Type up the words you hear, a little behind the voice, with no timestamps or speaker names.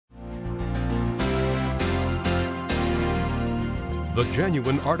The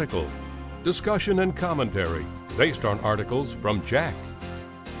Genuine Article. Discussion and commentary based on articles from JACC.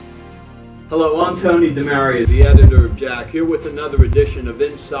 Hello, I'm Tony DeMaria, the editor of JACC, here with another edition of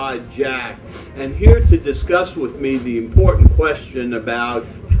Inside JACC, and here to discuss with me the important question about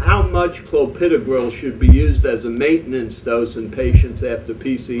how much clopidogrel should be used as a maintenance dose in patients after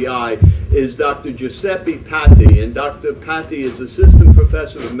PCI is Dr. Giuseppe Patti. And Dr. Patti is Assistant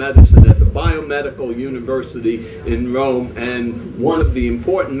Professor of Medicine at the Biomedical University in Rome and one of the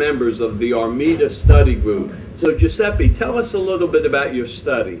important members of the ARMYDA study group. So Giuseppe, tell us a little bit about your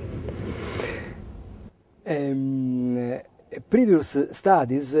study. Previous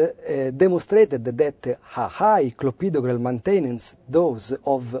studies demonstrated that a high clopidogrel maintenance dose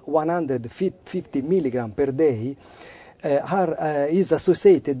of 150 mg per day is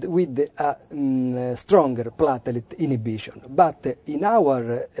associated with a stronger platelet inhibition. But in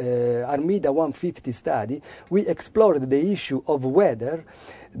our ARMYDA-150 study, we explored the issue of whether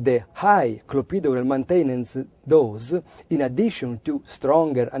the high clopidogrel maintenance dose, in addition to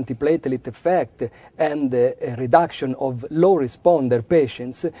stronger antiplatelet effect and a reduction of low responder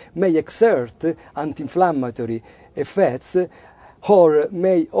patients, may exert anti-inflammatory effects or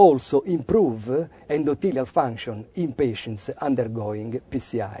may also improve endothelial function in patients undergoing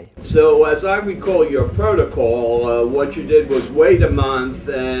PCI. So as I recall your protocol, what you did was wait a month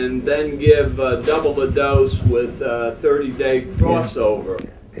and then give double the dose with a 30-day crossover.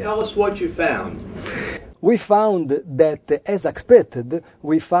 Tell us what you found. We found that, as expected,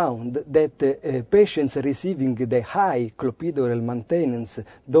 patients receiving the high clopidogrel maintenance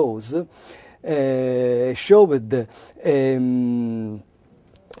dose showed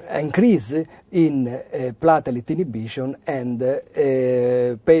increase in platelet inhibition, and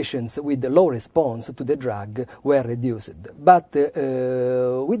patients with low response to the drug were reduced. But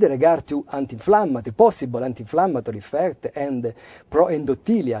with regard to possible anti-inflammatory effect and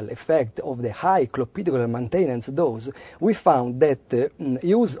pro-endothelial effect of the high clopidogrel maintenance dose, we found that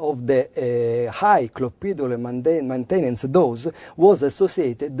use of the high clopidogrel maintenance dose was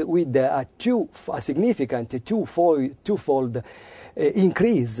associated with a significant twofold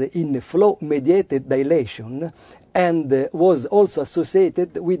increase in flow-mediated dilation, and was also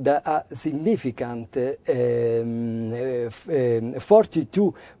associated with a significant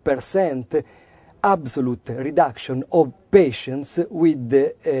 42% absolute reduction of patients with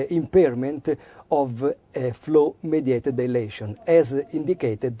impairment of flow-mediated dilation, as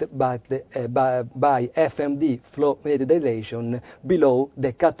indicated by FMD flow-mediated dilation below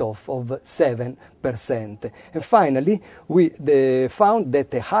the cutoff of 7%. And finally, we found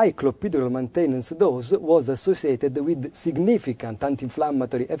that a high clopidogrel maintenance dose was associated with significant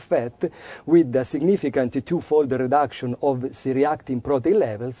anti-inflammatory effect, with a significant twofold reduction of C-reacting protein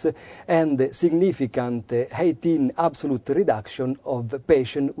levels and significant 18 absolute reduction of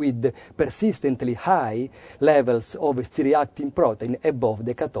patients with persistently high levels of C-reacting protein above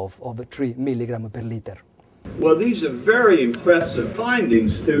the cutoff of 3 mg per liter. Well, these are very impressive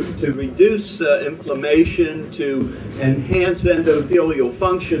findings to reduce inflammation, to enhance endothelial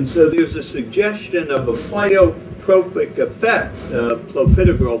function. So there's a suggestion of a pleiotropic effect of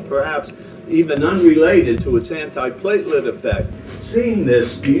clopidogrel, perhaps even unrelated to its antiplatelet effect. Seeing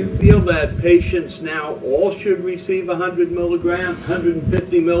this, do you feel that patients now all should receive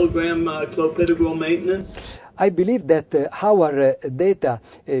 150 milligram clopidogrel maintenance? I believe that our data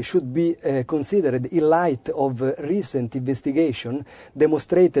should be considered in light of recent investigation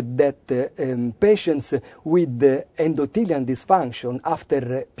demonstrated that patients with endothelial dysfunction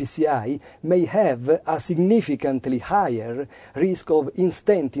after PCI may have a significantly higher risk of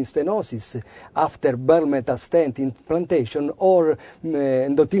in-stent stenosis after bare metal stent implantation, or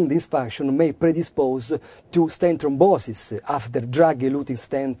endothelial dysfunction may predispose to stent thrombosis after drug-eluting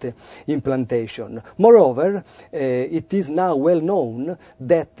stent implantation. Moreover, it is now well known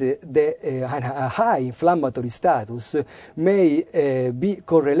that a high inflammatory status may be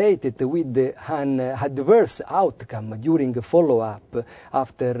correlated with an adverse outcome during follow-up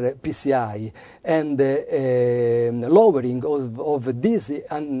after PCI, and lowering of this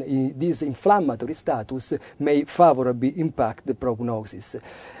inflammatory status may favorably impact the prognosis.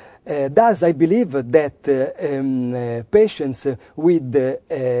 Thus, I believe that patients with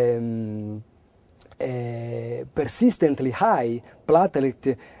persistently high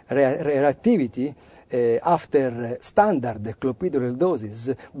platelet reactivity after standard clopidogrel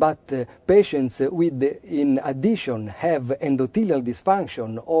doses, but patients with, in addition, have endothelial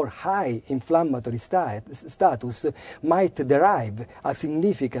dysfunction or high inflammatory status might derive a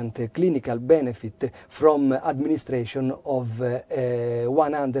significant clinical benefit from administration of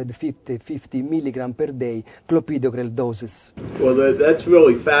 150 milligram per day clopidogrel doses. Well, that's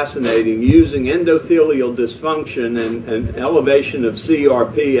really fascinating, using endothelial dysfunction and elevation of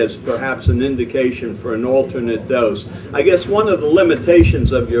CRP as perhaps an indication for an alternate dose. I guess one of the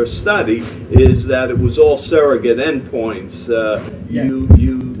limitations of your study is that it was all surrogate endpoints. You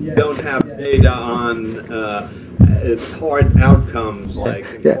don't have data on hard outcomes like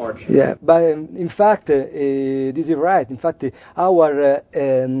infarction. Yeah, but in fact, this is right. In fact, our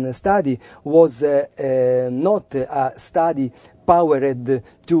study was not a study powered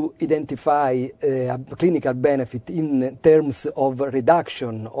to identify a clinical benefit in terms of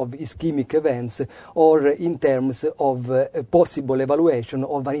reduction of ischemic events or in terms of possible evaluation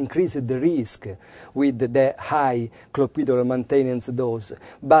of an increased risk with the high clopidogrel maintenance dose.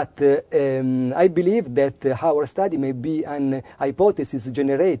 But I believe that our study may be an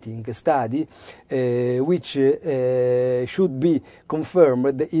hypothesis-generating study which should be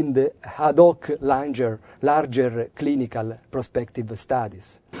confirmed in the ad hoc larger clinical prospective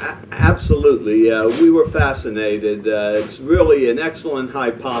studies. Absolutely. We were fascinated. It's really an excellent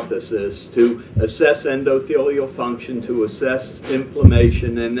hypothesis to assess endothelial function, to assess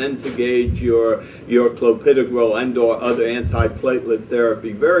inflammation, and then to gauge your clopidogrel and or other antiplatelet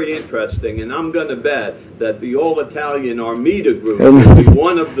therapy. Very interesting, and I'm going to bet that the all-Italian ARMYDA group will be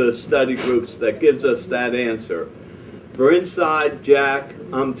one of the study groups that gives us that answer. For Inside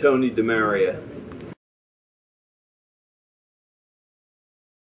JACC, I'm Tony DeMaria.